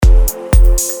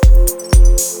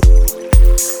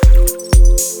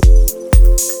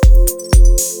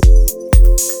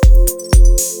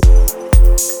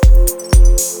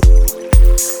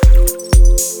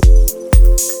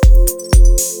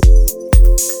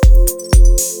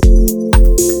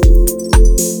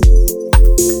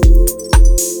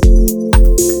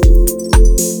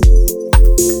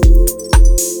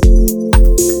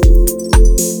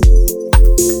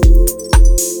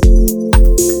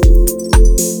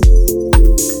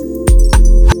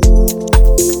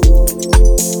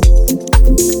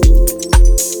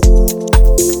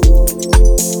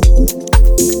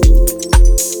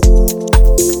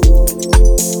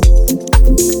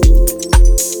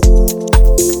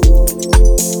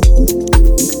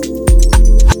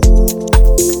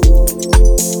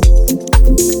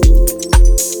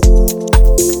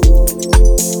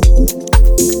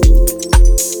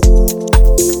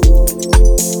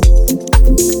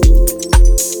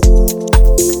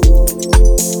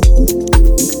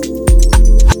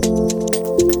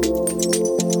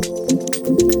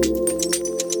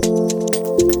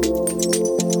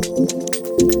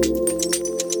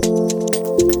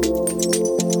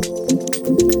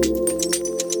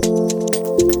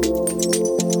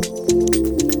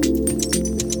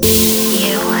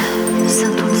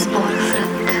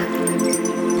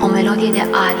melodie de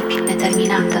aripi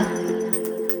neterminată.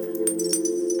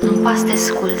 Un pas de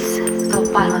sculț pe o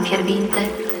palmă fierbinte,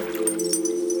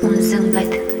 un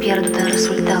zâmbet pierdut în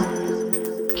râsul tău.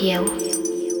 Eu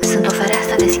sunt o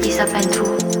fereastră deschisă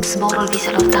pentru zborul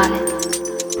viselor tale,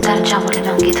 dar geamurile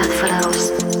mi-au înghețat fără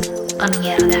rost, în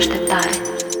mieră de așteptare.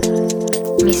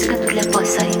 Miscându-le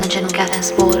păsări îngenunchiate în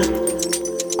zbor,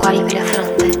 cu aripile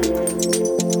frânte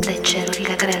de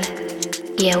cerurile grele.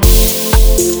 Eu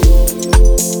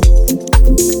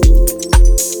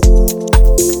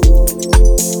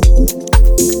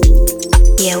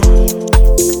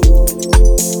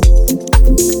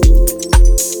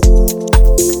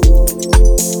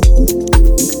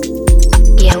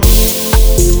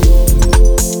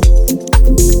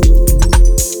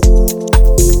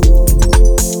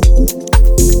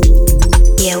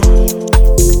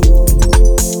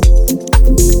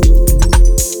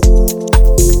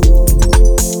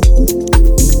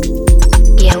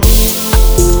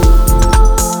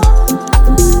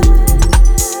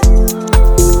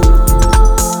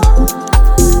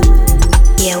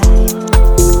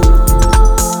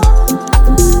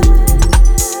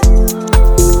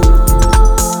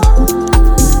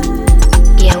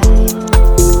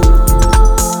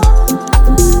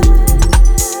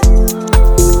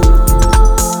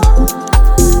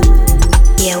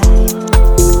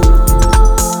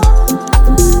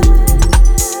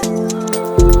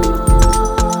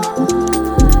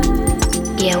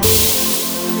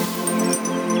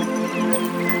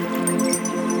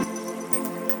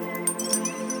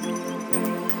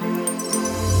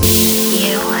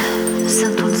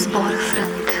sunt un zbor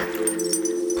frânt,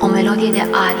 o melodie de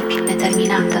aripi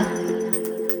neterminată,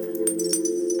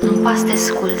 un pas de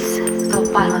sculț pe o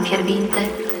palmă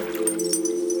fierbinte,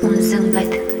 un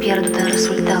zâmbet pierdut în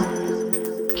râsul tău.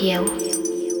 Eu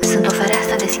sunt o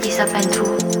fereastră deschisă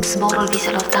pentru zborul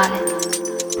viselor tale,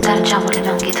 dar geamurile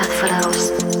mi-au înghețat fără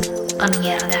rost, în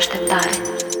mieră de așteptare.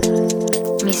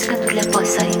 Miscându-le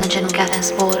păsări îngenunchiate în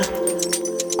zbor,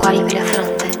 cu aripile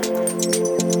frânte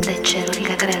de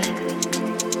cerurile grele.